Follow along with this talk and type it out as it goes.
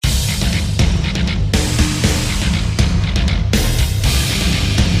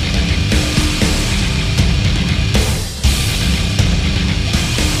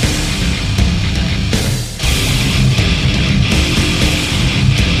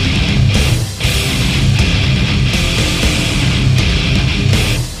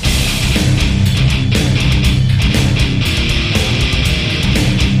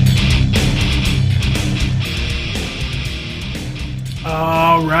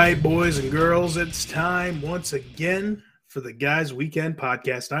right, boys and girls, it's time once again for the Guys Weekend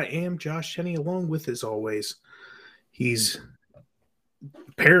Podcast. I am Josh Cheney, along with, as always, he's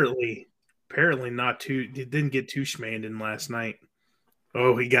apparently not too, he didn't get too schmandin last night.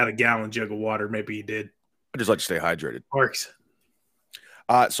 Oh, he got a gallon jug of water. Maybe he did. I just like to stay hydrated. Parks.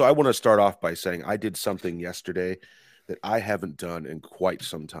 So I want to start off by saying I did something yesterday that I haven't done in quite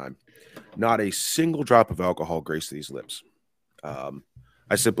some time. Not a single drop of alcohol graced these lips.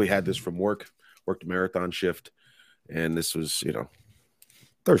 I simply had this from worked a marathon shift, and this was,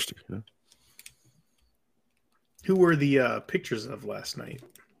 thirsty. Who were the pictures of last night?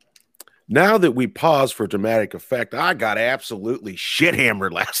 Now that we pause for dramatic effect, I got absolutely shit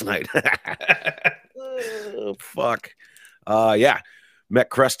hammered last night. Oh, fuck. Yeah. Met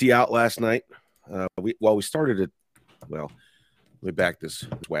Krusty out last night. We started it. Well, let me back this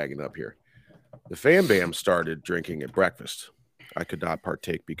wagon up here. The Fam Bam started drinking at breakfast. I could not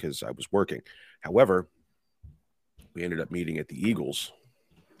partake because I was working. However, we ended up meeting at the Eagles.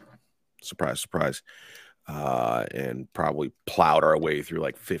 Surprise, surprise. And probably plowed our way through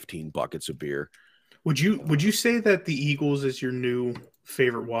like 15 buckets of beer. Would you say that the Eagles is your new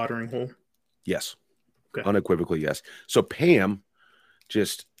favorite watering hole? Yes. Okay. Unequivocally, yes. So Pam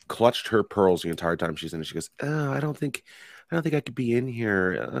just clutched her pearls the entire time she's in it. She goes, "Oh, I don't think I could be in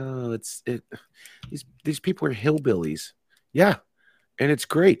here. Oh, these people are hillbillies." Yeah, and it's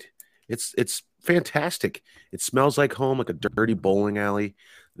great. It's fantastic. It smells like home, like a dirty bowling alley.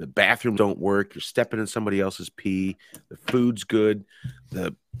 The bathrooms don't work. You're stepping in somebody else's pee. The food's good.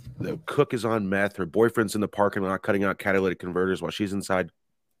 The cook is on meth. Her boyfriend's in the parking lot cutting out catalytic converters while she's inside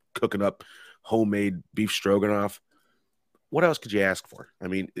cooking up homemade beef stroganoff. What else could you ask for? I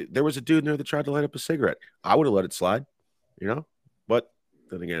mean, there was a dude in there that tried to light up a cigarette. I would have let it slide, but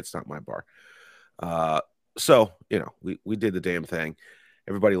then again, it's not my bar. So, we did the damn thing.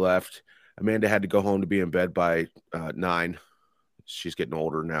 Everybody left. Amanda had to go home to be in bed by 9. She's getting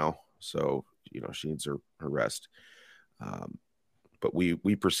older now, so, she needs her rest. But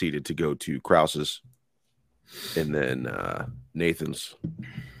we proceeded to go to Krause's and then Nathan's.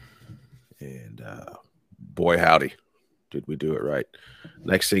 And boy, howdy, did we do it right.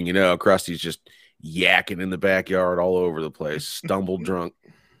 Next thing you know, Krusty's just yakking in the backyard all over the place, stumbled drunk.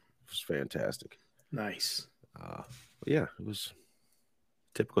 It was fantastic. Nice. Yeah, it was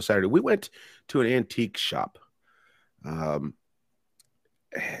typical Saturday. We went to an antique shop. And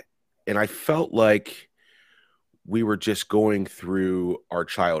I felt like we were just going through our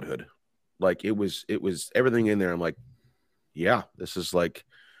childhood. Like it was everything in there. I'm like, yeah, this is like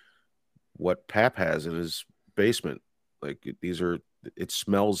what Pap has in his basement. Like it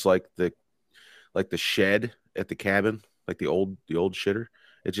smells like the shed at the cabin, like the old shitter.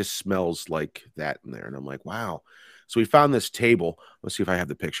 It just smells like that in there. And I'm like, wow. So we found this table. Let's see if I have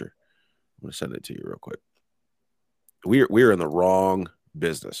the picture. I'm going to send it to you real quick. We're in the wrong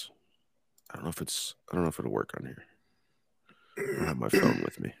business. I don't know if it'll work on here. I don't have my phone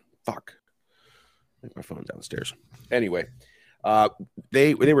with me. Fuck. I think my phone's downstairs. Anyway,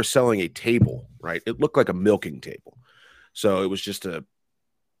 they were selling a table, right? It looked like a milking table. So it was just a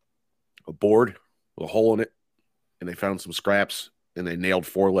board with a hole in it, and they found some scraps, and they nailed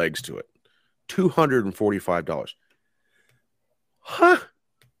 4 legs to it. $245. Huh?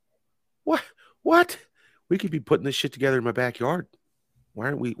 What? We could be putting this shit together in my backyard. Why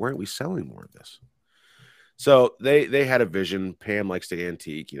aren't we selling more of this? So they had a vision. Pam likes to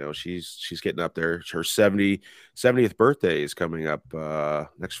antique. She's getting up there. Her 70th birthday is coming up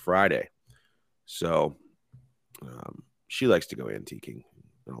next Friday. So she likes to go antiquing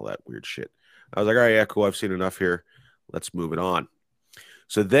and all that weird shit. I was like, all right, yeah, cool. I've seen enough here. Let's move it on.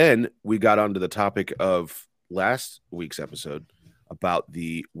 So then we got onto the topic of last week's episode about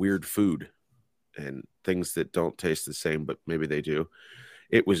the weird food and things that don't taste the same, but maybe they do.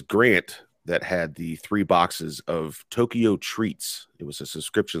 It was Grant that had the 3 boxes of Tokyo Treats. It was a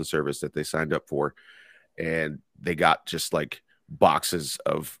subscription service that they signed up for, and they got just like boxes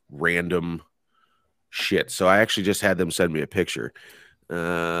of random shit. So I actually just had them send me a picture.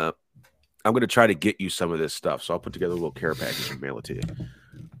 I'm going to try to get you some of this stuff. So I'll put together a little care package and mail it to you.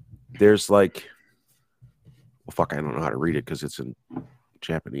 There's like, well, fuck, I don't know how to read it because it's in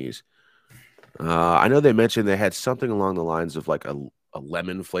Japanese. I know they mentioned they had something along the lines of like a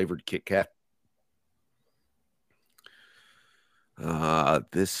lemon flavored Kit Kat.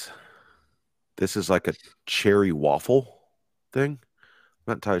 This is like a cherry waffle thing. I'm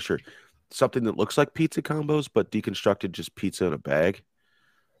not entirely sure. Something that looks like pizza combos, but deconstructed, just pizza in a bag.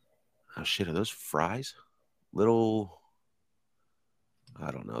 Oh shit, are those fries? Little, I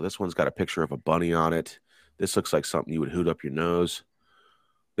don't know. This one's got a picture of a bunny on it. This looks like something you would hoot up your nose.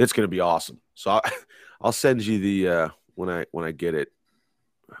 It's gonna be awesome. So I'll send you the when I get it.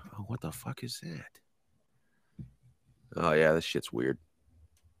 Oh, what the fuck is that? Oh yeah, this shit's weird.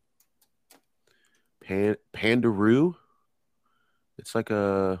 Pandaroo. It's like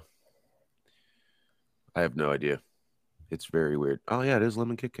a. I have no idea. It's very weird. Oh yeah, it is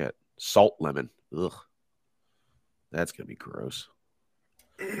lemon Kit Kat. Salt lemon. Ugh. That's gonna be gross.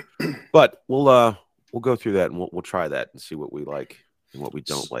 But we'll go through that and we'll try that and see what we like and what we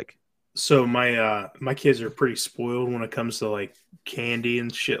don't like. So my kids are pretty spoiled when it comes to like candy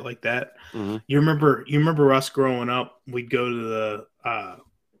and shit like that. Mm-hmm. You remember us growing up? We'd go to a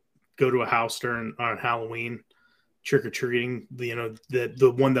house during on Halloween, trick or treating. The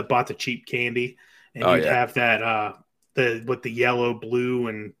one that bought the cheap candy, and you'd have that with the yellow, blue,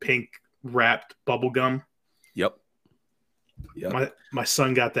 and pink wrapped bubble gum. Yep. My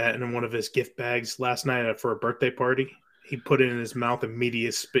son got that in one of his gift bags last night for a birthday party. He put it in his mouth,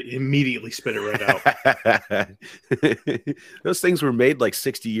 immediately spit it right out. Those things were made like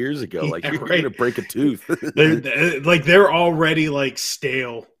 60 years ago. Like you're going to break a tooth. they're already like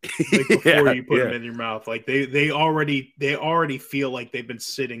stale before you put them in your mouth. Like they already feel like they've been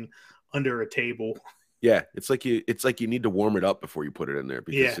sitting under a table. Yeah, it's like you need to warm it up before you put it in there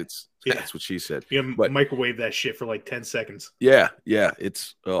because that's what she said. But microwave that shit for like 10 seconds. Yeah,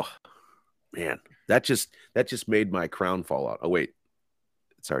 it's man. That just made my crown fall out. Oh wait,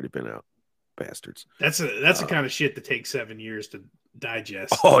 it's already been out, bastards. That's the kind of shit that takes 7 years to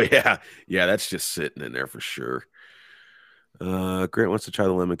digest. Oh yeah, that's just sitting in there for sure. Grant wants to try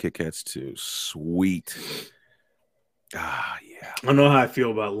the lemon Kit Kats too. Sweet. Yeah. I don't know how I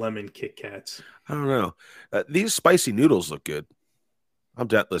feel about lemon Kit Kats. I don't know. These spicy noodles look good.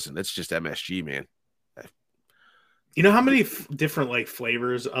 Listen, it's just MSG, man. You know how many different like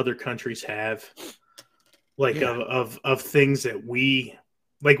flavors other countries have, like of things that we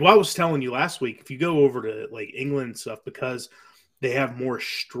like. What I was telling you last week, if you go over to like England and stuff, because they have more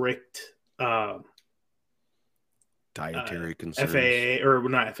strict dietary concerns, FAA or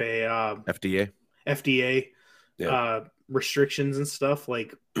not FAA, FDA restrictions and stuff.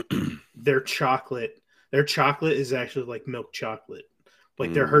 Like their chocolate is actually like milk chocolate.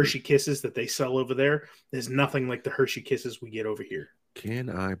 Like their Hershey Kisses that they sell over there is nothing like the Hershey Kisses we get over here.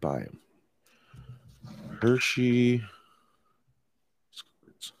 Can I buy them? Hershey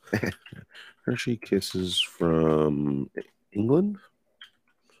Kisses from England?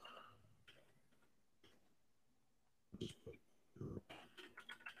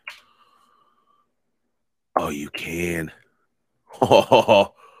 Oh, you can.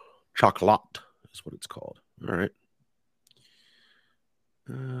 Oh, chocolate is what it's called. All right.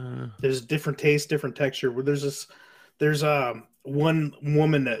 There's different taste, different texture. There's one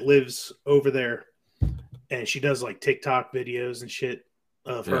woman that lives over there, and she does like TikTok videos and shit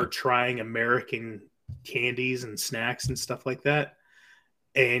of her trying American candies and snacks and stuff like that.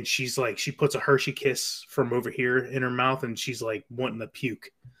 And she's like, she puts a Hershey Kiss from over here in her mouth, and she's like wanting to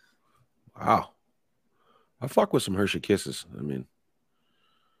puke. Wow, I fuck with some Hershey Kisses. I mean,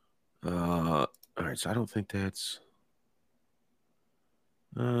 all right. So I don't think that's.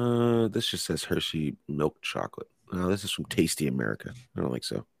 This just says Hershey milk chocolate. No, this is from Tasty America. I don't think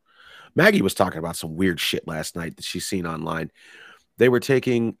so. Maggie was talking about some weird shit last night that she's seen online. They were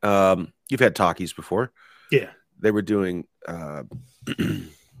taking you've had Takis before. Yeah. They were doing you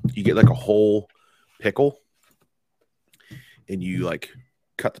get like a whole pickle and you like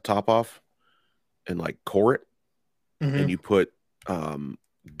cut the top off and like core it and you put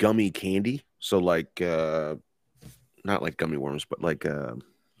gummy candy. So like not like gummy worms, but like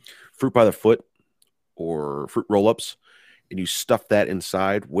fruit by the foot or fruit roll-ups, and you stuff that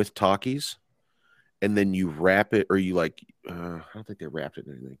inside with Takis, and then you wrap it, or you like I don't think they wrapped it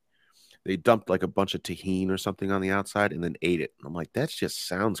in anything. They dumped like a bunch of tahini or something on the outside and then ate it. And I'm like, that just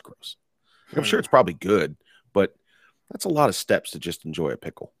sounds gross. I'm sure it's probably good, but that's a lot of steps to just enjoy a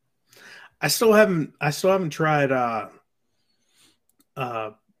pickle. I still haven't tried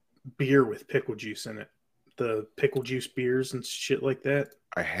beer with pickle juice in it. The pickle juice beers and shit like that.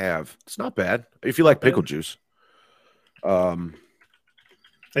 I have. It's not bad if you like pickle juice. I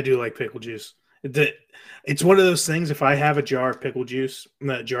do like pickle juice. It's one of those things. If I have a jar of pickle juice,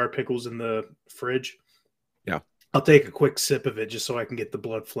 that jar of pickles in the fridge, I'll take a quick sip of it just so I can get the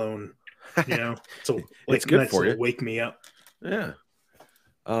blood flowing. You know, so like it's good for you. Wake me up. Yeah.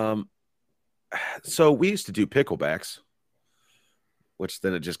 So we used to do picklebacks, which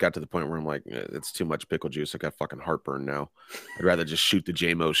then it just got to the point where I'm like, it's too much pickle juice. I got fucking heartburn now. I'd rather just shoot the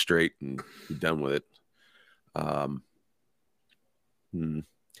JMO straight and be done with it. I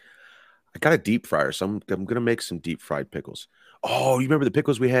got a deep fryer, so I'm going to make some deep fried pickles. Oh, you remember the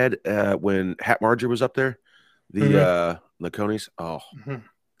pickles we had when Hat Marger was up there? The Laconis. Oh, Mhm.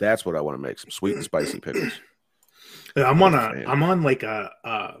 that's what I want to make. Some sweet and spicy pickles. Yeah, I'm a fan. I'm on like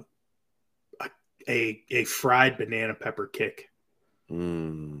a fried banana pepper kick.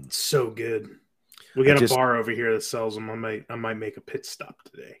 Mm. It's so good. We I got a just bar over here that sells them. I might make a pit stop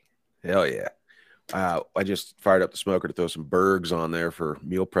today. hell yeah. I just fired up the smoker to throw some Bergs on there for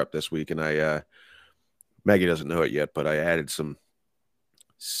meal prep this week, and I Maggie doesn't know it yet, but I added some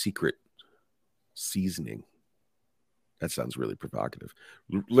secret seasoning. That sounds really provocative.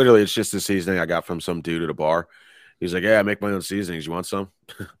 Literally, it's just the seasoning I got from some dude at a bar. He's like, "Yeah, I make my own seasonings. You want some?"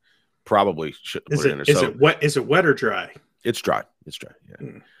 Probably shouldn't put it in there. Is So it wet? Is it wet or dry? it's dry. It's dry.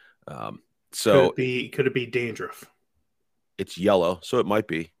 Yeah. Mm. So Could it be dandruff? it's yellow, so it might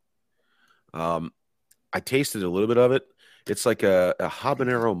be. I tasted a little bit of it. It's like a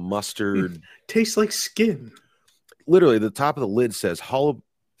habanero mustard. Tastes like skin. Literally, the top of the lid says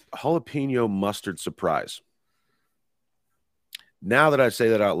jalapeno mustard surprise. Now that I say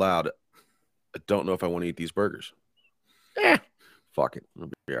that out loud, I don't know if I want to eat these burgers. Fuck it. It'll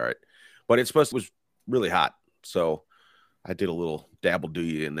be all right. But it was really hot. So I did a little dabble do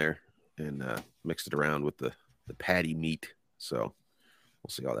in there and mixed it around with the patty meat. So we'll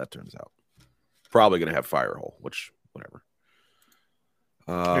see how that turns out. Probably going to have fire hole, which, whatever.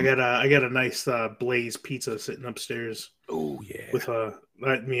 I got a nice Blaze pizza sitting upstairs. Oh, yeah. With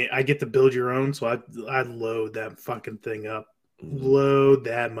I get to build your own, so I load that fucking thing up. Load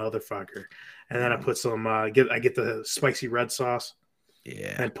that motherfucker, and then I put some. I get the spicy red sauce.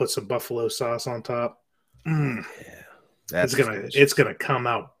 Yeah, and put some buffalo sauce on top. Yeah, it's gonna come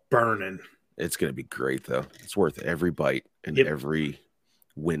out burning. It's gonna be great though. It's worth every bite and every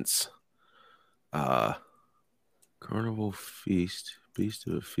wince. Carnival feast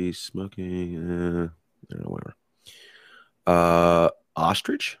of a feast, smoking. I don't know, whatever.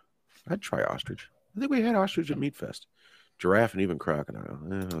 Ostrich. I'd try ostrich. I think we had ostrich at Meat Fest. Giraffe and even crocodile.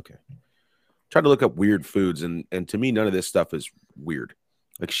 Okay. Tried to look up weird foods, and to me, none of this stuff is weird.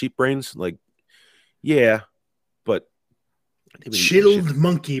 Like sheep brains, like, yeah, but chilled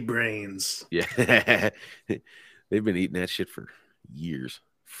monkey brains. Yeah. They've been eating that shit for years.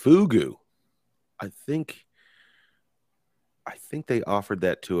 Fugu. I think they offered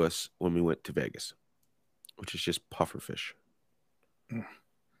that to us when we went to Vegas, which is just puffer fish.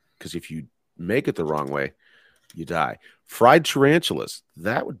 Because if you make it the wrong way, you die. Fried tarantulas.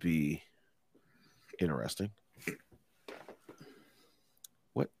 That would be interesting.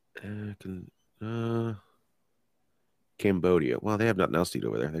 What? Cambodia. Well, they have nothing else to eat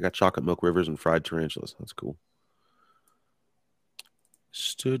over there. They got chocolate milk rivers and fried tarantulas. That's cool.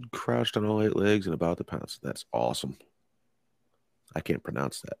 Stood crouched on all 8 legs and about to pounce. That's awesome. I can't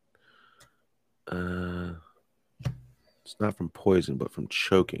pronounce that. It's not from poison, but from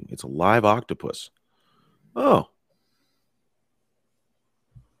choking. It's a live octopus. Oh.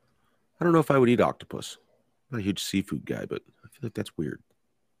 I don't know if I would eat octopus. I'm not a huge seafood guy, but I feel like that's weird.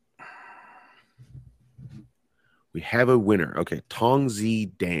 We have a winner. Okay, Tong Zi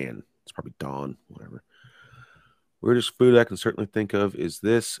Dan. It's probably Don, whatever. Weirdest food I can certainly think of is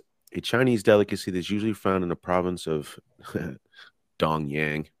this: a Chinese delicacy that's usually found in the province of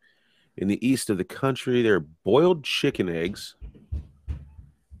Dongyang. In the east of the country, they're boiled chicken eggs.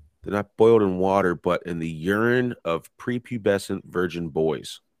 They're not boiled in water, but in the urine of prepubescent virgin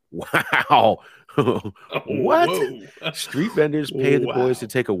boys. Wow. What? Whoa. Street vendors pay the boys to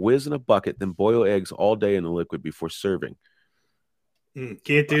take a whiz in a bucket, then boil eggs all day in the liquid before serving.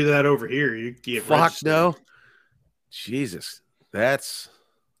 Can't do that over here. You get fuck registered. No. Jesus. That's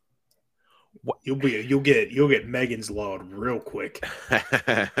what you'll get Megan's Lawed real quick.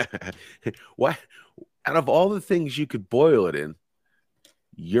 What? Out of all the things you could boil it in,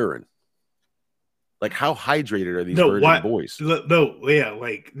 urine. Like, how hydrated are these virgin boys? No, yeah,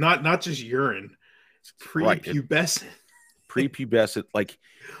 like not just urine. It's prepubescent. Prepubescent. Like,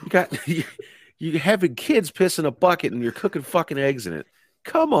 you having kids piss in a bucket and you're cooking fucking eggs in it.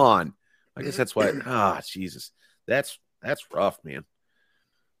 Come on. I guess that's why. Jesus. That's rough, man.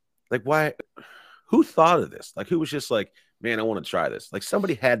 Like, why? Who thought of this? Like, who was just like, man, I want to try this. Like,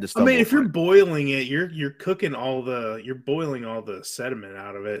 somebody had to. I mean, if you're boiling it, you're cooking you're boiling all the sediment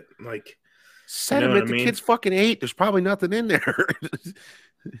out of it. Like, sediment the kids fucking ate. There's probably nothing in there.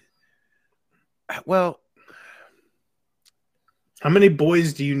 Well, how many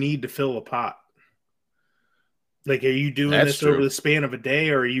boys do you need to fill a pot? Like, are you doing this over the span of a day,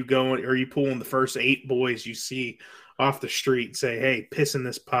 or are you pulling the first 8 boys you see off the street and say, hey, piss in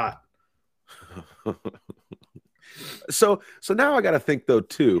this pot? So now I got to think though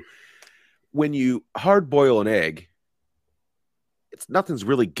too, when you hard boil an egg, nothing's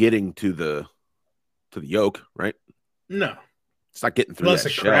really getting to the yolk, right? No, It's not getting through unless that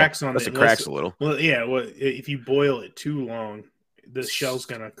it shell. cracks on Unless it. it cracks a little. Well, yeah. Well, if you boil it too long, the shell's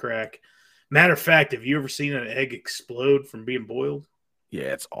gonna crack. Matter of fact, have you ever seen an egg explode from being boiled?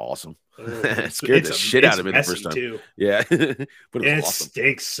 Yeah, it's awesome. Oh, It scared the shit out of me the first time. Too. Yeah, but it was and it awesome.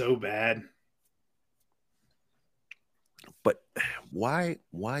 stinks so bad. But why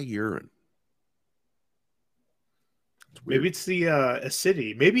urine? Maybe it's the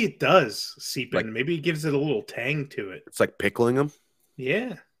acidity. Maybe it does seep Like- in. Maybe it gives it a little tang to it. It's like pickling them.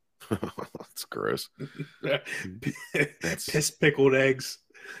 Yeah. That's gross. Piss pickled eggs.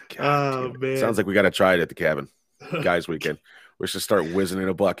 God, Oh, man. Sounds like we got to try it at the cabin, guys. Weekend. We should start whizzing in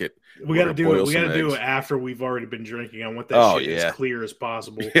a bucket. We got to do it. We got to do it after we've already been drinking. I want that shit as clear as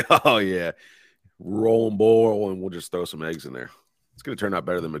possible. Oh yeah, roll and boil, and we'll just throw some eggs in there. It's gonna turn out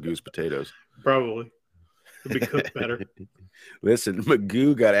better than Magoo's potatoes. Probably. It'll be cooked better. Listen,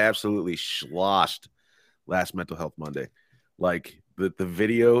 Magoo got absolutely sloshed last Mental Health Monday. Like the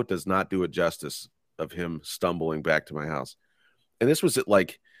video does not do it justice of him stumbling back to my house. And this was at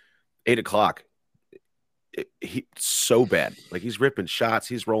like 8 o'clock. He so bad. Like he's ripping shots.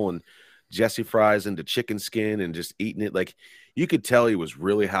 He's rolling Jesse fries into chicken skin and just eating it. Like you could tell he was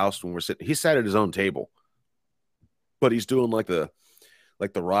really housed when we're sitting. He sat at his own table, but he's doing like the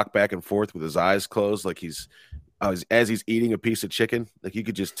rock back and forth with his eyes closed. Like as he's eating a piece of chicken. Like you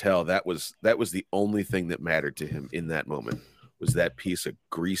could just tell that was the only thing that mattered to him in that moment was that piece of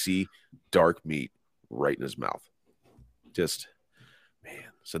greasy, dark meat right in his mouth. Just, man.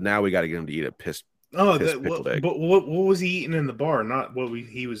 So now we got to get him to eat a pickled egg. But what was he eating in the bar? Not what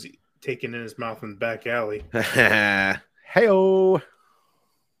he was taking in his mouth in the back alley. Hey-o.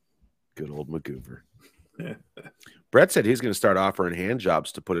 Good old MacGoover. Brett said he's going to start offering hand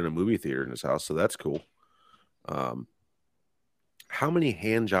jobs to put in a movie theater in his house, so that's cool. How many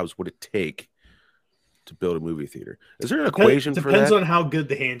hand jobs would it take to build a movie theater? Is there an equation for that? Depends on how good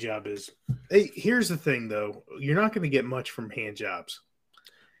the hand job is. Hey, here's the thing, though. You're not going to get much from hand jobs.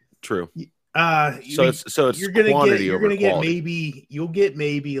 True. So it's you're gonna quantity get, over quality. You'll get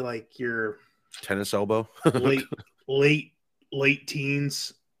maybe like your tennis elbow, late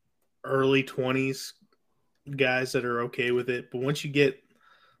teens, early 20s guys that are okay with it. But once you get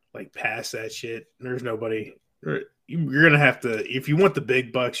like past that shit, there's nobody. You're gonna have to, if you want the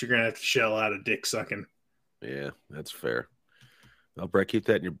big bucks, you're gonna have to shell out a dick sucking. Yeah, that's fair. Well, Brett, keep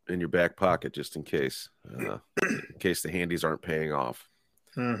that in your back pocket just in case the handies aren't paying off.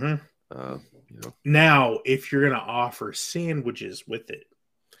 Mm-hmm. Now, if you're gonna offer sandwiches with it,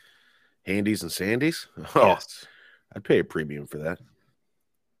 handies and sandies, yes. I'd pay a premium for that.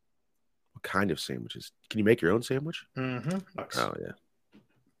 What kind of sandwiches? Can you make your own sandwich? Mm-hmm. Bucks. Oh yeah,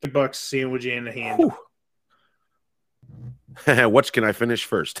 $5 sandwich and a hand. Which can I finish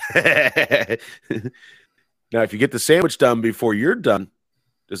first? Now, if you get the sandwich done before you're done,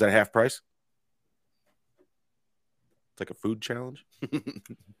 is that half price? It's like a food challenge.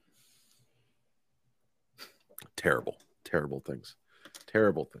 Terrible things.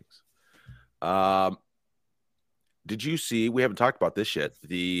 Did you see, we haven't talked about this yet,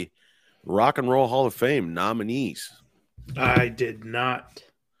 the Rock and Roll Hall of Fame nominees? I did not.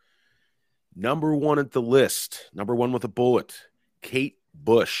 Number one at the list, number one with a bullet, Kate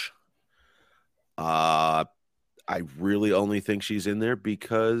Bush. I really only think she's in there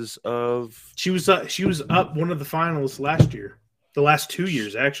because of she was up one of the finalists last year, the last 2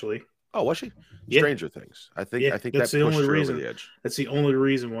 years actually. Oh, was she? Yeah. Stranger Things. I think that's that the pushed only her reason. over the edge. That's the only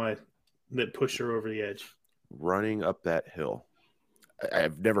reason why that pushed her over the edge. Running Up That Hill.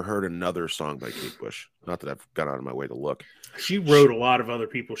 I've never heard another song by Kate Bush. Not that I've gone out of my way to look. She wrote a lot of other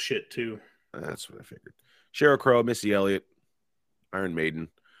people's shit too. That's what I figured. Sheryl Crow, Missy Elliott, Iron Maiden,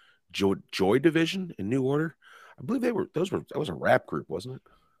 Joy Division, and New Order. I believe that was a rap group, wasn't it?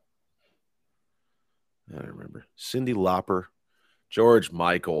 I don't remember. Cyndi Lauper, George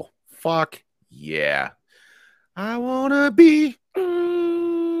Michael. Fuck yeah. I wanna be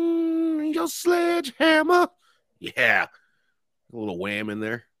your sledgehammer. Yeah. A little wham in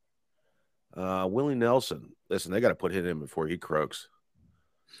there. Willie Nelson. Listen, they got to put him in before he croaks.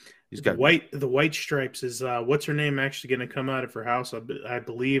 He's got the White Stripes is what's her name actually going to come out of her house? I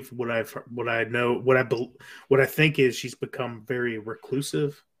believe what I think is she's become very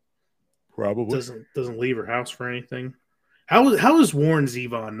reclusive. Probably doesn't leave her house for anything. How is Warren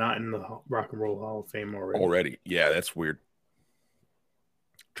Zevon not in the Rock and Roll Hall of Fame already? Yeah, that's weird.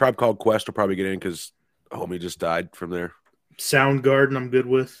 Tribe Called Quest will probably get in because homie just died from there. Soundgarden, I'm good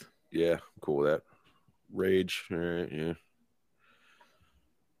with. Yeah, I'm cool with that. Rage, all right, yeah.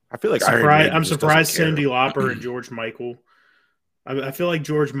 I feel like I'm surprised Cyndi Lauper and George Michael I feel like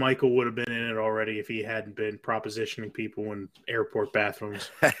George Michael would have been in it already if he hadn't been propositioning people in airport bathrooms.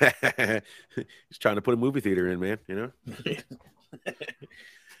 He's trying to put a movie theater in, man. You know.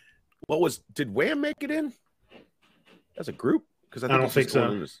 Did Wham make it in as a group? Because I don't think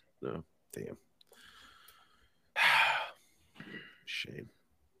so. No, damn. Shame.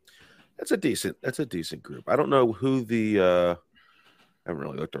 That's a decent group. I don't know who the I haven't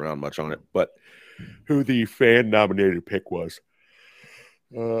really looked around much on it, but who the fan nominated pick was.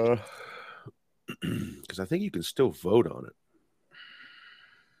 Because I think you can still vote on it.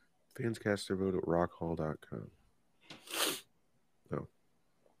 Fans cast their vote at rockhall.com. Oh.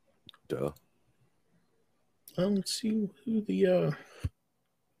 Duh. Let's see who the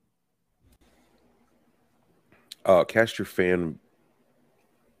cast your fan.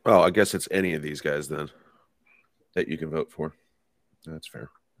 Oh, I guess it's any of these guys then that you can vote for. That's fair.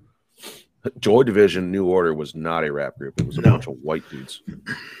 Joy Division New Order was not a rap group. It was a bunch of white dudes.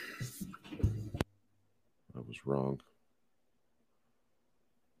 I was wrong.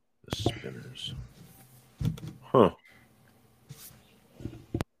 The Spinners. Huh.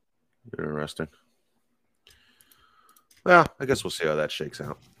 Interesting. Well, I guess we'll see how that shakes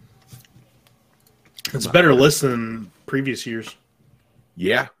out. It's a better list than previous years.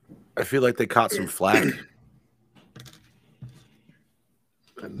 Yeah. I feel like they caught some flack.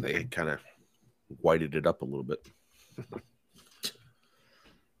 And they kind of whited it up a little bit.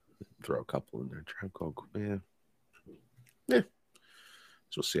 Throw a couple in there. Yeah.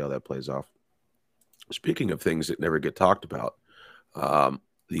 So we'll see how that plays off. Speaking of things that never get talked about,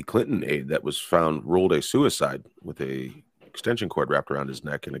 the Clinton aide that was found ruled a suicide with a extension cord wrapped around his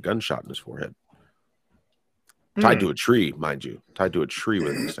neck and a gunshot in his forehead. Tied to a tree, mind you. Tied to a tree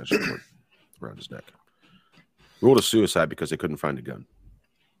with an extension cord around his neck. Ruled a suicide because they couldn't find a gun.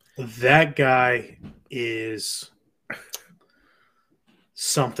 That guy is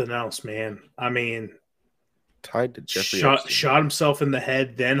something else, man. I mean, tied to Jeffrey shot himself in the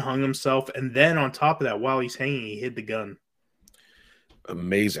head, then hung himself, and then on top of that, while he's hanging, he hid the gun.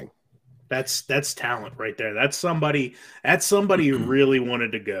 Amazing. That's talent right there. That's somebody who really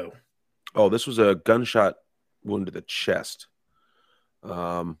wanted to go. Oh, this was a gunshot wound to the chest. You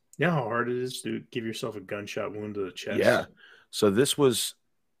know how hard it is to give yourself a gunshot wound to the chest? Yeah. So this was,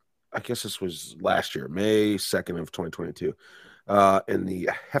 I guess this was last year, May 2nd of 2022, in the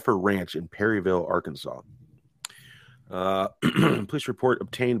Heifer Ranch in Perryville, Arkansas. Police report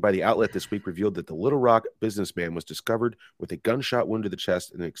obtained by the outlet this week revealed that the Little Rock businessman was discovered with a gunshot wound to the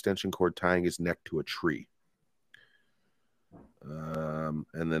chest and an extension cord tying his neck to a tree. And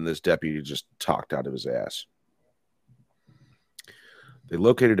then this deputy just talked out of his ass. They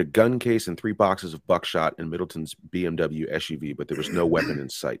located a gun case and 3 boxes of buckshot in Middleton's BMW SUV, but there was no weapon in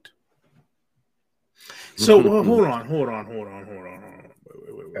sight. So hold on.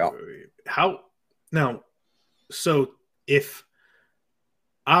 Wait. How now? So if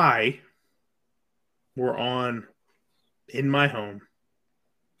I were in my home,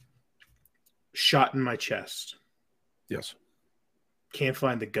 shot in my chest, yes, can't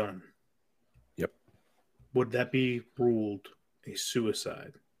find the gun. Yep. Would that be ruled a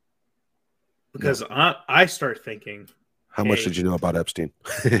suicide? Because I start thinking, how much did you know about Epstein?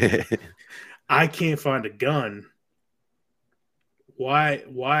 I can't find a gun.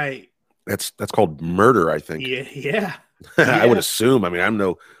 Why? That's called murder, I think. Yeah. I would assume. I mean, I'm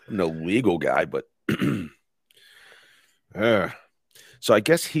no legal guy, but so I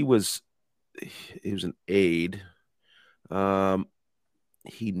guess he was an aide.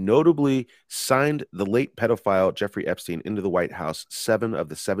 He notably signed the late pedophile Jeffrey Epstein into the White House 7 of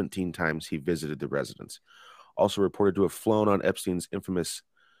the 17 times he visited the residence. Also reported to have flown on Epstein's infamous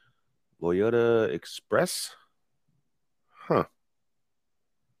Loyota Express. Huh.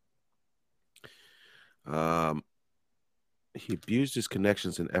 He abused his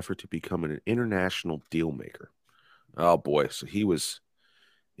connections in an effort to become an international deal maker. Oh boy, so he was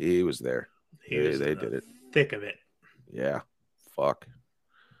there. They did it. Thick of it. Yeah. Fuck.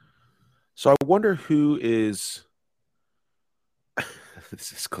 So I wonder who is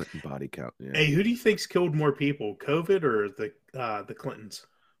this is Clinton body count. Yeah. Hey, who do you think's killed more people, COVID or the Clintons?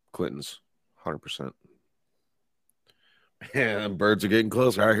 Clintons, 100%. Man, birds are getting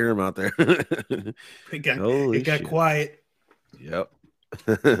closer. I hear them out there. It got quiet. Yep.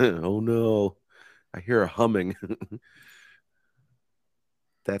 Oh no, I hear a humming.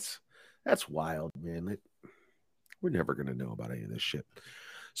 That's wild, man. We're never gonna know about any of this shit.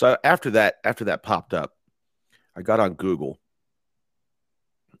 So after that popped up, I got on Google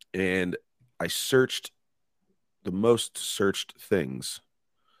and I searched the most searched things.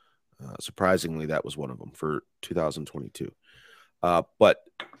 Surprisingly, that was one of them for 2022. But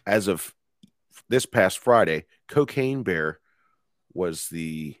as of this past Friday, Cocaine Bear was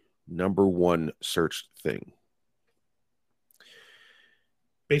the #1 searched thing.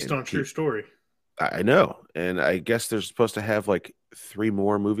 Based on a true story. I know. And I guess they're supposed to have like 3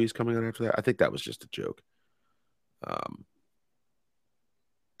 more movies coming out after that. I think that was just a joke.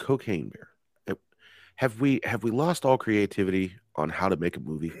 Cocaine Bear. Have we lost all creativity on how to make a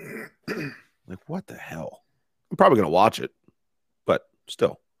movie? Like, what the hell? I'm probably going to watch it, but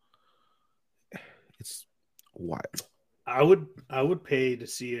still, it's wild. I would pay to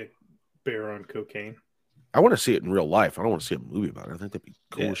see a bear on cocaine. I want to see it in real life. I don't want to see a movie about it. I think that'd be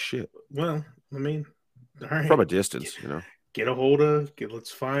cool as shit. Well, I mean, all right. From a distance, Get a hold of.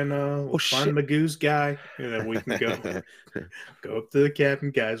 Let's find find Magoo's guy, and then we can go up to the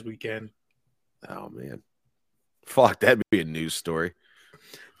cabin, guys. We can. Oh man, fuck, that'd be a news story.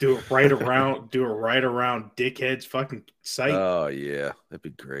 Do it right around Dickhead's fucking site. Oh yeah, that'd be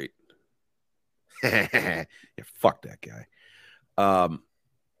great. Yeah, fuck that guy. Oh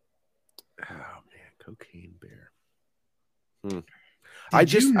man, Cocaine Bear.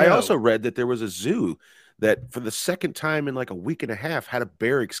 I also read that there was a zoo that for the second time in like a week and a half had a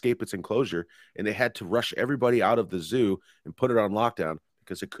bear escape its enclosure, and they had to rush everybody out of the zoo and put it on lockdown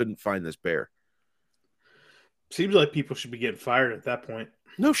because they couldn't find this bear. Seems like people should be getting fired at that point.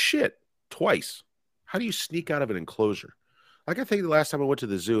 No shit. Twice. How do you sneak out of an enclosure? Like, I think the last time I went to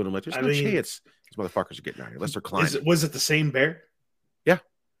the zoo and I'm like, there's no chance these motherfuckers are getting out here unless they're climbing. Was it the same bear? Yeah.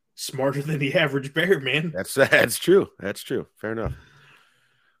 Smarter than the average bear, man. That's true. That's true. Fair enough.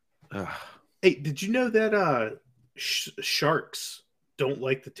 Hey, did you know that sharks don't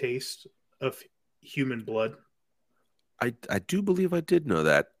like the taste of human blood? I do believe I did know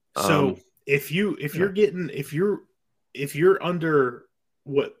that. So if you're under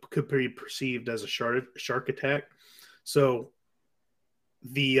what could be perceived as a shark attack, so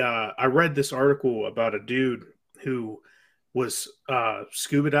I read this article about a dude who was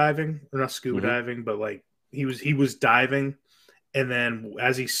scuba diving, or not scuba diving, but like he was diving, and then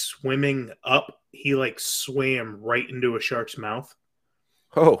as he's swimming up, he like swam right into a shark's mouth.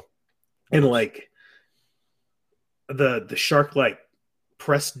 Oh, and like the shark like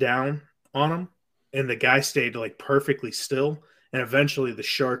pressed down on him, and the guy stayed like perfectly still, and eventually the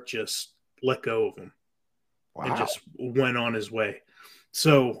shark just let go of him. Wow. And just went on his way.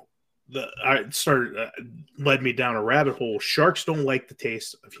 So led me down a rabbit hole. Sharks don't like the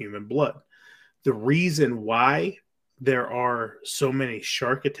taste of human blood. The reason why there are so many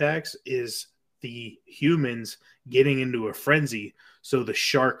shark attacks is the humans getting into a frenzy, so the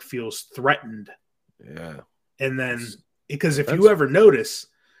shark feels threatened. Yeah. And then, because if you ever notice,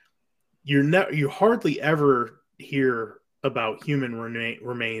 you hardly ever hear about human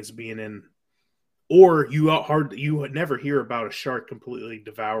remains being in, or you never hear about a shark completely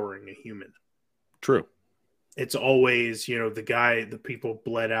devouring a human. True. It's always, the people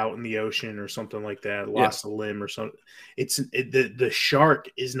bled out in the ocean or something like that, lost a limb or something. The shark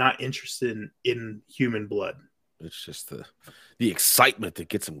is not interested in human blood. It's just the excitement that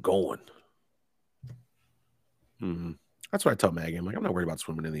gets them going. Mm-hmm. That's what I tell Maggie. I'm like, I'm not worried about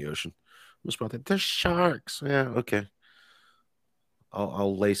swimming in the ocean. I'm just about that. There's sharks. Yeah, okay.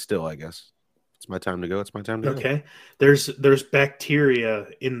 I'll lay still, I guess. It's my time to go. It's my time to go. Okay. There's bacteria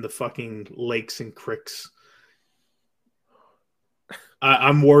in the fucking lakes and creeks.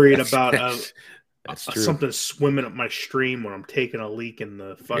 I'm worried about something swimming up my stream when I'm taking a leak in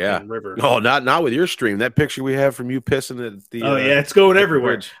the fucking river. No, not with your stream. That picture we have from you pissing at the. Oh yeah, it's going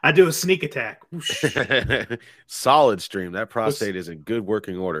everywhere. Bridge. I do a sneak attack. Solid stream. That prostate is in good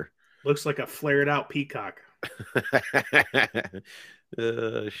working order. Looks like a flared out peacock.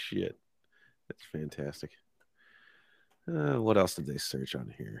 Shit. That's fantastic. What else did they search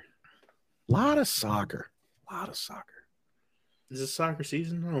on here? A lot of soccer. Is it soccer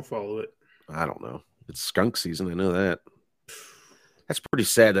season? I don't follow it. I don't know. It's skunk season. I know that. That's pretty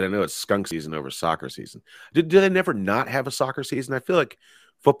sad that I know it's skunk season over soccer season. Do they never not have a soccer season? I feel like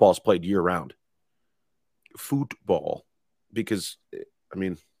football's played year round. Football. Because, I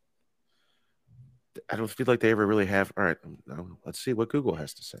mean, I don't feel like they ever really have. All right. Let's see what Google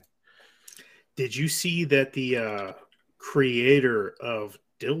has to say. Did you see that the creator of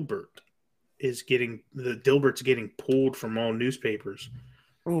Dilbert Dilbert's getting pulled from all newspapers?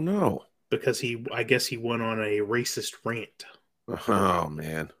 Oh no. Because I guess he went on a racist rant. Oh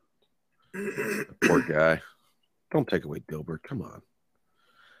man. Poor guy. Don't take away Dilbert. Come on.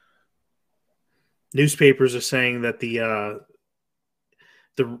 Newspapers are saying that the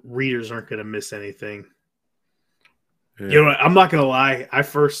readers aren't going to miss anything. Yeah. I'm not going to lie. I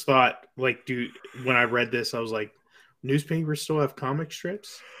first thought, like, dude, when I read this, I was like, Newspapers still have comic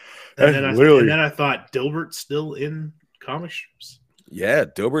strips, and Hey, then literally. I thought Dilbert's still in comic strips. Yeah,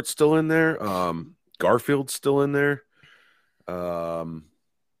 Dilbert's still in there. Garfield's still in there. I'm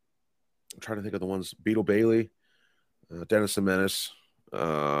trying to think of the ones. Beetle Bailey, Dennis the Menace,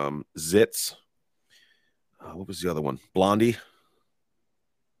 Zitz. What was the other one? Blondie.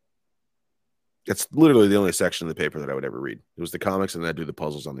 That's literally the only section of the paper that I would ever read. It was the comics, and then I'd do the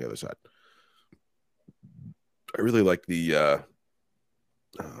puzzles on the other side. I really like the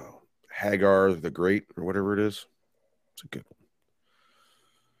Hagar the Great or whatever it is. It's a good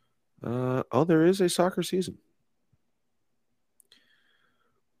one. There is a soccer season.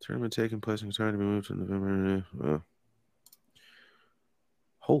 Tournament taking place and time to be moved to November.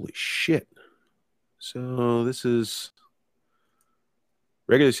 Holy shit. So this is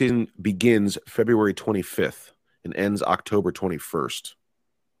regular season begins February 25th and ends October 21st.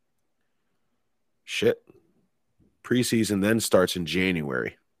 Shit. Preseason then starts in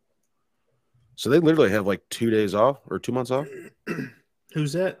January. So they literally have like 2 days off or 2 months off.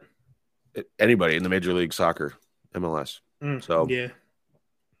 Who's that? Anybody in the Major League Soccer, MLS. So yeah.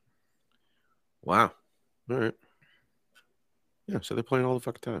 Wow. All right. Yeah, so they're playing all the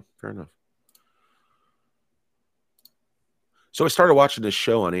fucking time. Fair enough. So I started watching this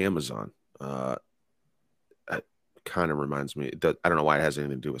show on Amazon. It kind of reminds me. I don't know why it has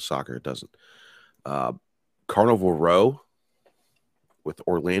anything to do with soccer. It doesn't. Carnival Row with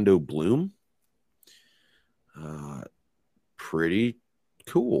Orlando Bloom. Pretty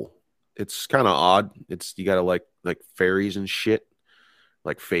cool. It's kind of odd. You got to like fairies and shit,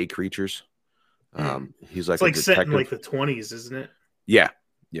 like fey creatures. He's like, it's like set in like the 20s, isn't it? Yeah.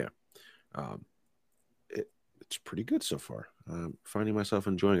 It's pretty good so far. Finding myself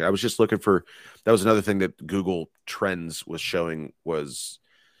enjoying it. I was just looking for, that was another thing that Google Trends was showing, was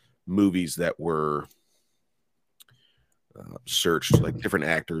movies that were searched, like different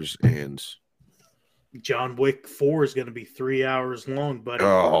actors. And John Wick 4 is going to be 3 hours long, buddy.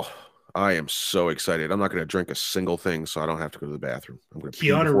 Oh, I am so excited. I'm not going to drink a single thing, so I don't have to go to the bathroom. I'm going to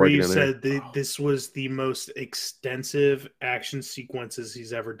Keanu Reeves said this was the most extensive action sequences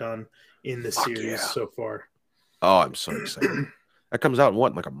he's ever done in the series so far. Oh, I'm so excited. That comes out in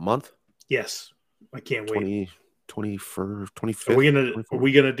what, like a month? Yes. I can't wait. 25th. Are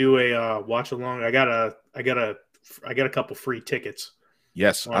we gonna do a watch along? I got a couple free tickets.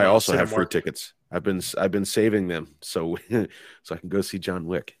 Yes, I also have free tickets. I've been saving them so I can go see John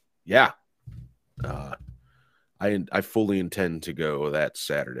Wick. Yeah. I fully intend to go that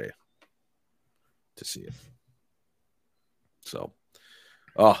Saturday to see it. So,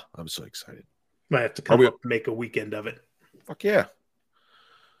 I'm so excited. Might have to come up and make a weekend of it. Fuck yeah.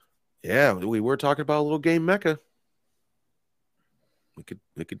 Yeah, we were talking about a little game Mecca.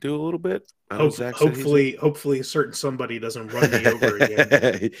 We could do a little bit. Hopefully a certain somebody doesn't run me over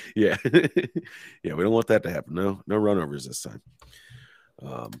again. Yeah. Yeah, we don't want that to happen. No runovers this time.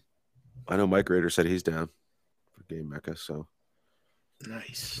 I know Mike Rader said he's down for game Mecca, so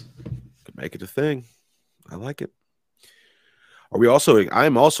nice. Could make it a thing. I like it.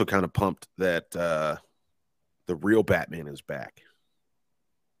 I'm also kind of pumped that the real Batman is back.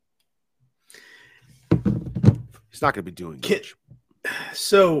 He's not going to be doing much.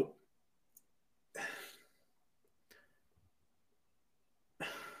 So,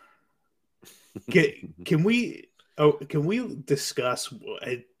 can we discuss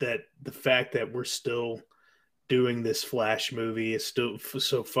that the fact that we're still doing this Flash movie is still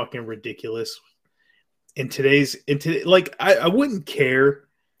so fucking ridiculous? I wouldn't care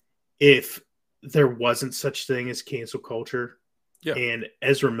if there wasn't such thing as cancel culture, and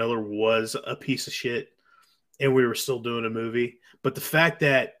Ezra Miller was a piece of shit, and we were still doing a movie. But the fact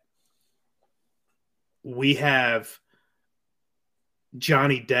that we have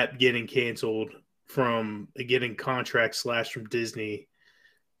Johnny Depp getting canceled from getting contract slashed from Disney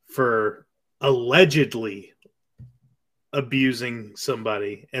for allegedly abusing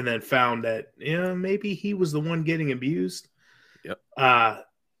somebody, and then found that maybe he was the one getting abused. Yep.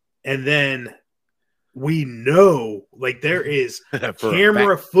 And then we know, like, there is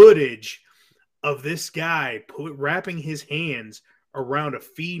camera footage of this guy wrapping his hands around a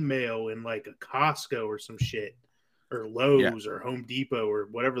female in like a Costco or some shit, or Lowe's or Home Depot or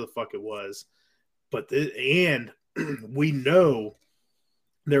whatever the fuck it was. But and we know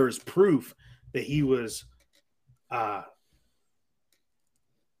there is proof that he was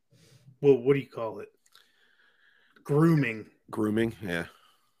what do you call it? Grooming, yeah.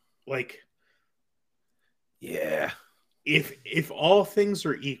 Like, yeah. If all things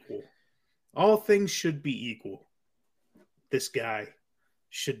are equal, all things should be equal. This guy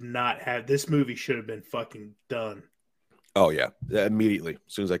should not have, this movie should have been fucking done Oh yeah, immediately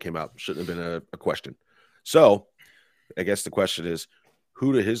as soon as I came out, shouldn't have been a question. So I guess the question is,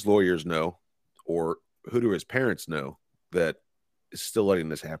 who do his lawyers know, or who do his parents know that is still letting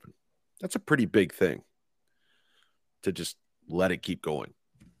this happen? That's a pretty big thing to just let it keep going.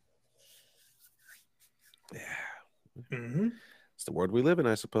 Yeah, it's the world we live in,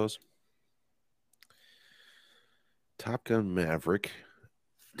 I suppose. Top Gun Maverick.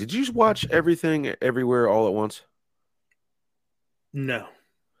 Did you watch Everything Everywhere All at Once? No.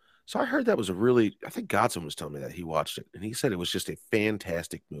 So I heard that was I think Godson was telling me that he watched it, and he said it was just a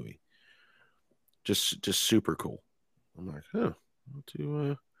fantastic movie. Just super cool. I'm like, huh,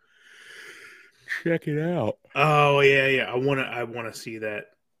 to check it out. Oh yeah. I wanna see that.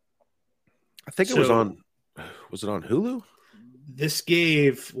 I think it was it on Hulu? This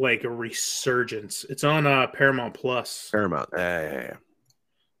gave like a resurgence. It's on Paramount Plus. Paramount. Yeah.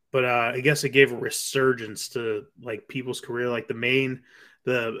 But I guess it gave a resurgence to like people's career. Like the main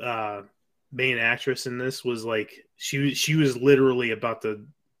actress in this was like she was literally about to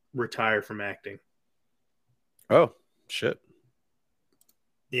retire from acting. Oh shit!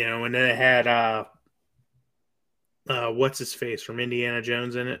 You know, and then it had what's his face from Indiana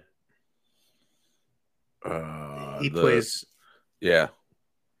Jones in it. He plays. Yeah.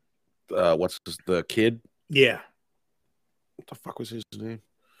 What's the kid? Yeah. What the fuck was his name?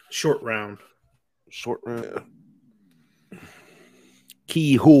 Short Round.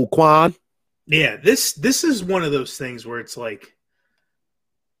 Ke Huy Quan. Yeah, this is one of those things where it's like,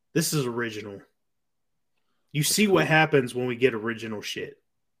 this is original. You see what happens when we get original shit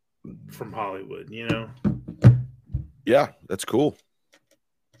from Hollywood, you know? Yeah, that's cool.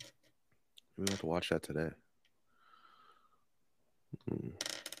 We have to watch that today.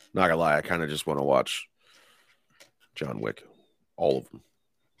 Not gonna lie, I kind of just want to watch John Wick, all of them,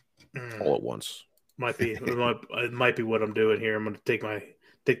 all at once. It might be what I'm doing here. I'm gonna I'm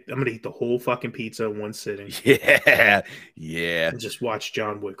gonna eat the whole fucking pizza in one sitting. Yeah. And just watch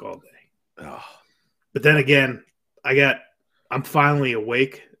John Wick all day. Oh. But then again, I'm finally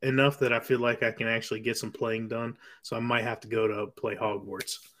awake enough that I feel like I can actually get some playing done. So I might have to go to play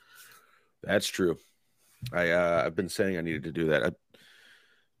Hogwarts. That's true. I've been saying I needed to do that.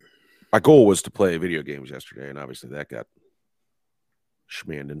 My goal was to play video games yesterday, and obviously that got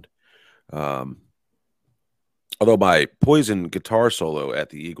schmanded. Although my Poison guitar solo at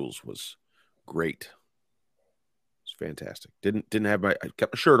the Eagles was great. It's fantastic. Didn't have I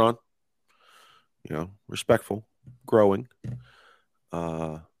kept my shirt on. You know, respectful, growing.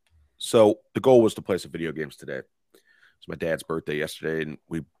 So the goal was to play some video games today. It's my dad's birthday yesterday, and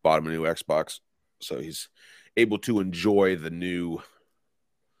we bought him a new Xbox, so he's able to enjoy the new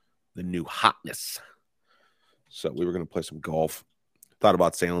hotness. So we were going to play some golf. Thought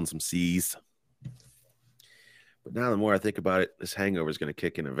about sailing some seas. But now the more I think about it, this hangover is going to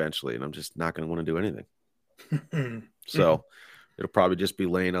kick in eventually, and I'm just not going to want to do anything. So it'll probably just be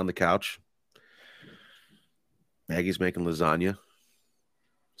laying on the couch. Maggie's making lasagna.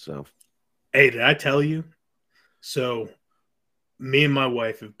 So, hey, did I tell you? So me and my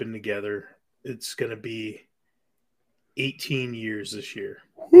wife have been together. It's going to be 18 years this year.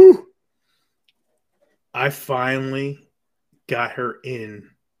 Woo! I finally got her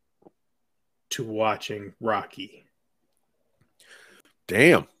in to watching Rocky.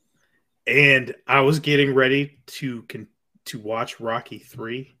 Damn. And I was getting ready to watch Rocky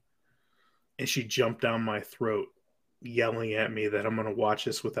 3, and she jumped down my throat yelling at me that I'm going to watch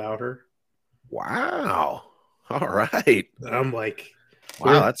this without her. Wow. All right. I'm like,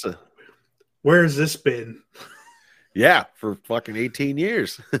 wow, where has this been? Yeah, for fucking 18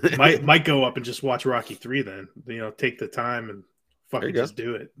 years. might go up and just watch Rocky 3 then. You know, take the time and fucking just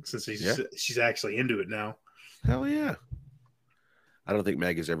do it since she's actually into it now. Hell yeah. I don't think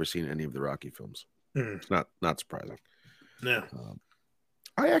Maggie's ever seen any of the Rocky films. It's not surprising. No.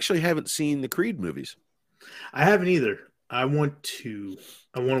 I actually haven't seen the Creed movies. I haven't either. I want to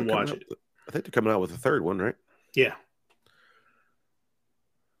watch it. I think they're coming out with a third one, right? Yeah.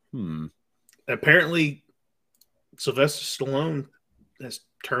 Apparently, Sylvester Stallone has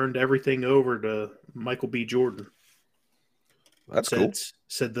turned everything over to Michael B. Jordan. That's cool.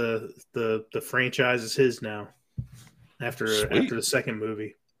 Said the franchise is his now after the second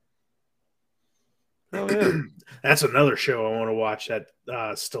movie. Oh yeah. That's another show I want to watch. That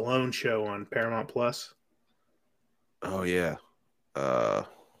Stallone show on Paramount Plus. Oh yeah.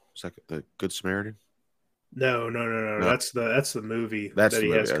 Is that the Good Samaritan? No. That's the movie that he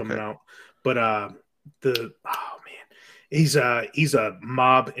has coming out. But he's a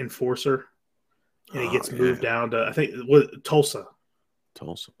mob enforcer, and he gets moved down to, I think, Tulsa.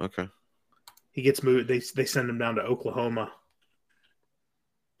 Tulsa. Okay. He gets moved. They send him down to Oklahoma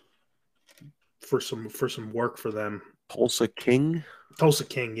for some work for them. Tulsa King. Tulsa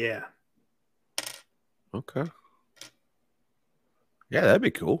King, yeah. Okay. Yeah, that'd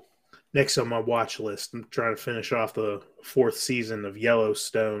be cool. Next on my watch list, I'm trying to finish off the 4th season of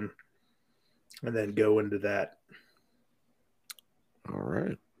Yellowstone, and then go into that. All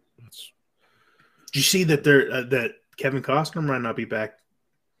right. Did you see that that Kevin Costner might not be back?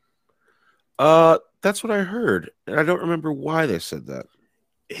 That's what I heard, and I don't remember why they said that.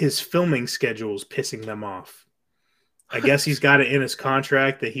 His filming schedule is pissing them off. I guess he's got it in his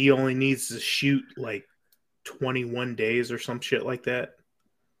contract that he only needs to shoot like 21 days or some shit like that.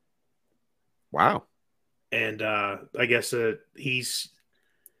 Wow. And I guess they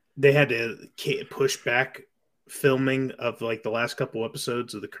had to push back filming of like the last couple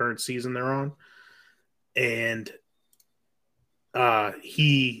episodes of the current season they're on, and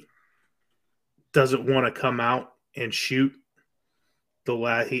he doesn't want to come out and shoot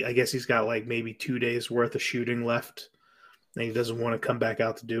I guess he's got like maybe 2 days worth of shooting left, and he doesn't want to come back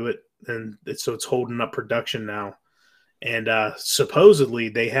out to do it, and so it's holding up production now. And supposedly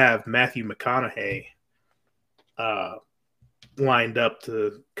they have Matthew McConaughey lined up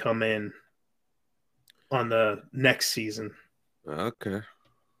to come in on the next season. Okay.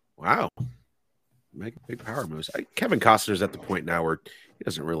 Wow. Make big power moves. Kevin Costner's at the point now where he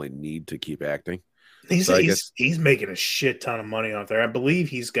doesn't really need to keep acting. He's making a shit ton of money off there. I believe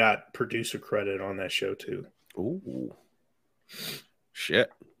he's got producer credit on that show too. Ooh. Shit.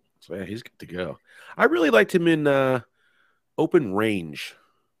 So yeah, he's good to go. I really liked him in Open Range.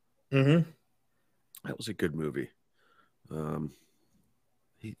 Mm-hmm. That was a good movie.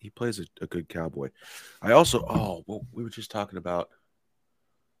 He plays a good cowboy. I also we were just talking about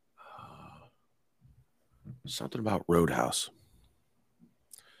something about Roadhouse.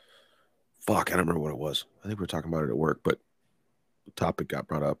 Fuck, I don't remember what it was. I think we were talking about it at work, but the topic got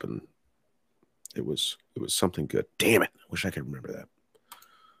brought up and it was something good. Damn it. I wish I could remember that.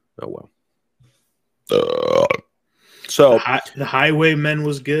 Oh well. So the Highwaymen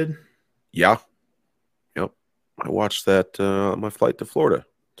was good. Yeah. Yep. I watched that on my flight to Florida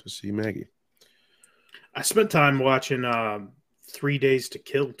to see Maggie. I spent time watching 3 Days to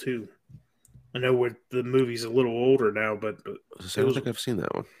Kill too. I know the movie's a little older now, but I don't think I've seen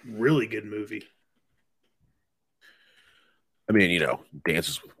that one. Really good movie. I mean,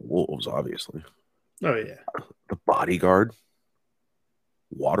 Dances with Wolves, obviously. Oh yeah. The Bodyguard.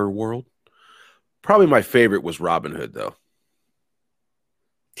 Waterworld. Probably my favorite was Robin Hood, though.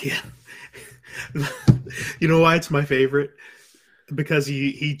 Yeah. You know why it's my favorite? Because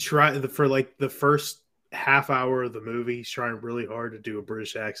he tried for like the first half hour of the movie, he's trying really hard to do a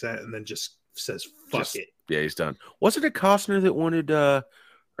British accent and then just says fuck it. Yeah, he's done. Wasn't it Costner that wanted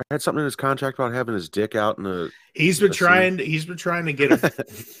had something in his contract about having his dick out in a He's been trying to get a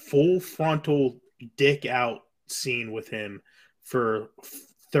full frontal dick out scene with him for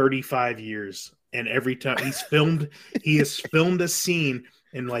 35 years. And every time he has filmed a scene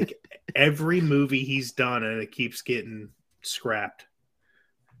in like every movie he's done, and it keeps getting scrapped.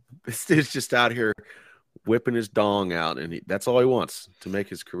 This dude's just out here whipping his dong out, and that's all he wants to make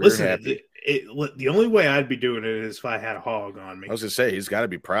his career happy. The only way I'd be doing it is if I had a hog on me. I was gonna say he's got to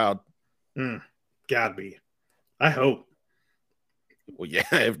be proud. Gotta be. I hope. Well, yeah.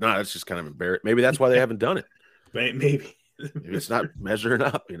 If not, it's just kind of embarrassing. Maybe that's why they haven't done it. Maybe it's not measuring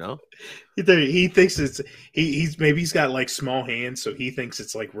up. He thinks he's got like small hands, so he thinks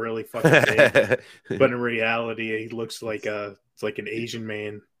it's like really fucking big. But in reality, he looks like an Asian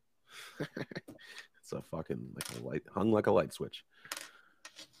man. It's a fucking hung like a light switch.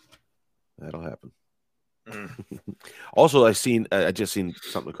 That'll happen. Also, I just seen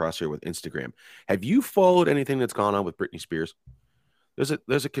something across here with Instagram. Have you followed anything that's gone on with Britney Spears?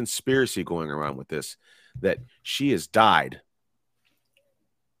 There's a conspiracy going around with this, that she has died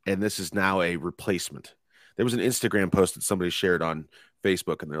and this is now a replacement. There was an Instagram post that somebody shared on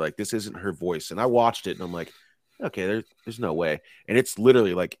Facebook, and they're like, this isn't her voice. And I watched it and I'm like, okay, there's no way. And it's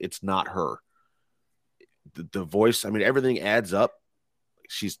literally like, it's not her. The voice, I mean, everything adds up.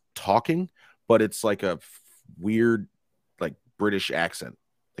 She's talking, but it's like a weird, like British accent.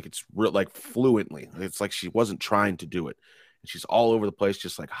 Like it's real, like fluently. It's like she wasn't trying to do it. And she's all over the place,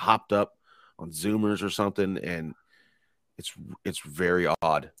 just like hopped up on Zoomers or something. And it's very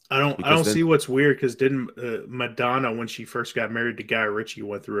odd. I don't see what's weird, because didn't Madonna, when she first got married to Guy Ritchie,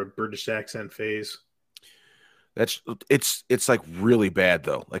 went through a British accent phase? It's like really bad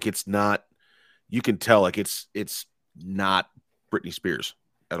though. Like it's not. You can tell like it's not Britney Spears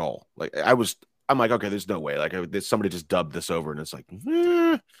at all. Like I'm like, okay, there's no way. Like somebody just dubbed this over, and it's like,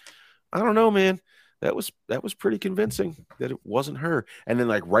 I don't know, man. That was pretty convincing that it wasn't her. And then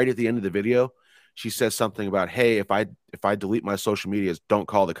like right at the end of the video, she says something about, "Hey, if I delete my social medias, don't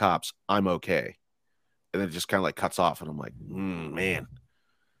call the cops. I'm okay." And then it just kind of like cuts off, and I'm like, man,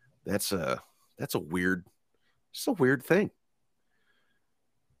 that's a weird, it's a weird thing.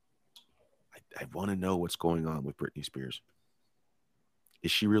 I want to know what's going on with Britney Spears.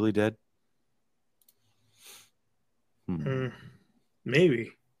 Is she really dead?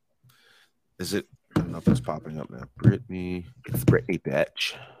 Maybe. Is it? I don't know if it's popping up now. Britney. It's Britney,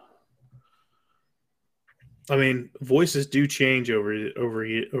 bitch. I mean, voices do change over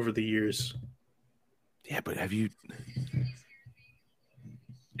the years. Yeah, but have you?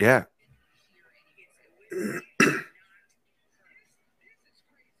 Yeah.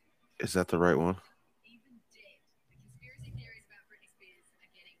 Is that the right one?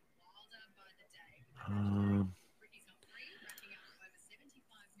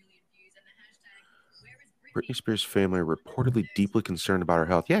 Britney Spears' family are reportedly deeply concerned about her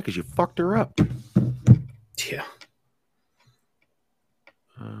health. Yeah, because you fucked her up. Yeah.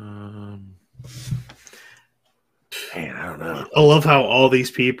 Man, I don't know. I love how all these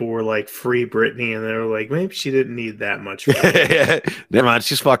people were like, free Britney, and they were like, maybe she didn't need that much. Never mind,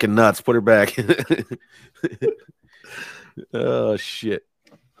 she's fucking nuts. Put her back. Oh shit!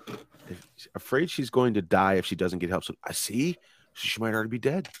 Afraid she's going to die if she doesn't get help. So I see she might already be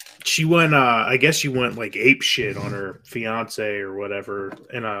dead. She went. I guess she went like ape shit on her fiance or whatever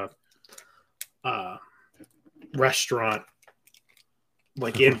in a restaurant,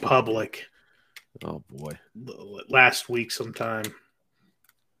 like in public. Oh boy! Last week sometime.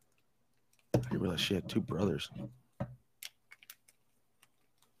 I didn't realize she had two brothers.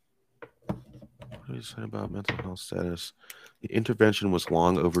 What do you say about mental health status? The intervention was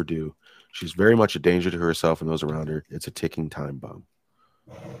long overdue. She's very much a danger to herself and those around her. It's a ticking time bomb.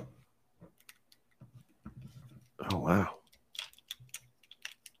 Oh wow!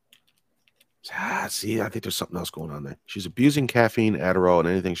 See, I think there's something else going on there. She's abusing caffeine, Adderall, and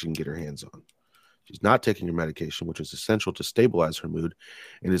anything she can get her hands on. She's not taking her medication, which is essential to stabilize her mood,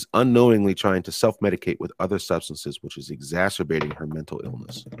 and is unknowingly trying to self-medicate with other substances, which is exacerbating her mental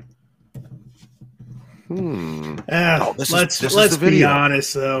illness. Let's be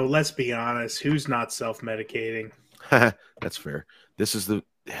honest, though. Let's be honest. Who's not self-medicating? That's fair. This is the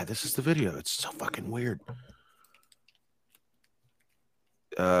video. It's so fucking weird.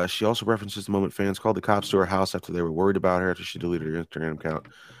 She also references the moment fans called the cops to her house after they were worried about her after she deleted her Instagram account.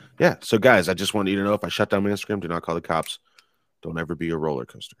 Yeah. So, guys, I just want you to know, if I shut down my Instagram, do not call the cops. Don't ever be a roller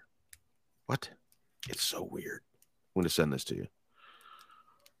coaster. What? It's so weird. I'm going to send this to you.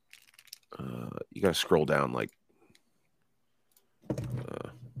 You got to scroll down like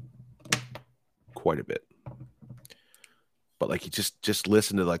quite a bit. But like, you just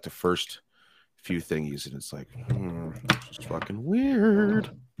listen to like the first few things, and it's like, it's fucking weird.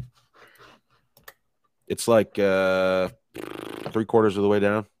 It's like 3/4 of the way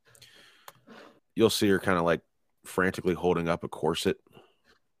down. You'll see her kind of like frantically holding up a corset.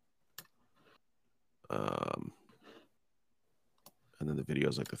 And then the video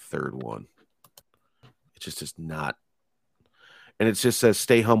is like the third one. It just is not. And it just says,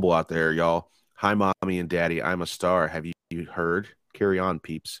 "Stay humble out there, y'all. Hi, mommy and daddy. I'm a star. Have you heard? Carry on,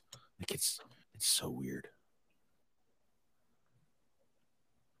 peeps." Like, it's so weird.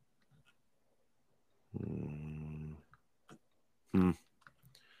 Man,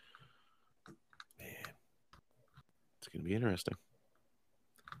 it's gonna be interesting.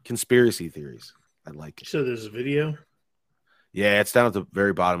 Conspiracy theories. I like it. So there's a video. Yeah, it's down at the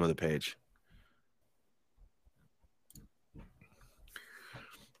very bottom of the page.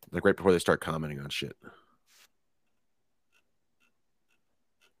 Like right before they start commenting on shit.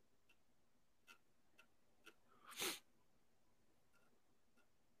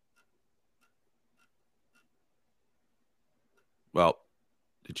 Well,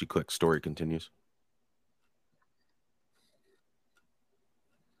 did you click story continues?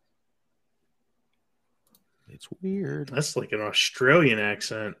 It's weird. That's like an Australian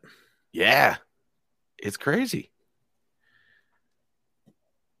accent. Yeah. It's crazy.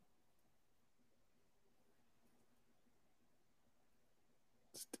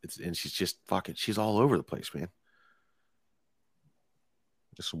 And she's just fucking, she's all over the place, man.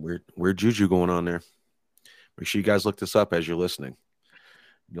 There's some weird juju going on there. Make sure you guys look this up as you're listening.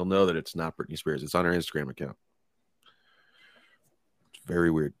 You'll know that it's not Britney Spears. It's on her Instagram account. It's very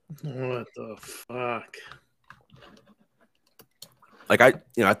weird. What the fuck? Like, I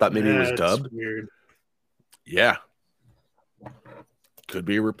thought maybe it was dubbed. Weird. Yeah. Could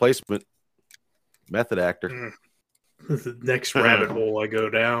be a replacement method actor. The next rabbit hole I go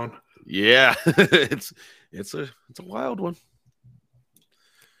down. Yeah, it's a wild one.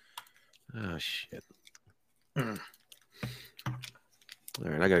 Oh shit! Mm. All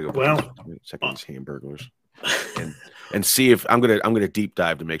right, I gotta go. Well, check these hamburgers and see if I'm gonna deep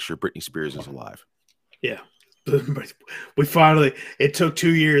dive to make sure Britney Spears is alive. Yeah, we finally. It took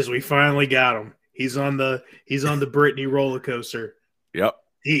 2 years. We finally got him. He's on the Britney roller coaster. Yep,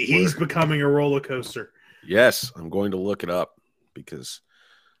 he's becoming a roller coaster. Yes, I'm going to look it up because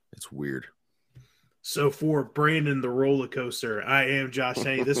it's weird. So for Brandon the roller coaster, I am Josh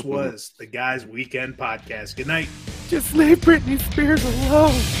Henney. This was the Guys Weekend Podcast. Good night. Just leave Britney Spears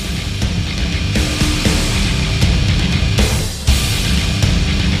alone.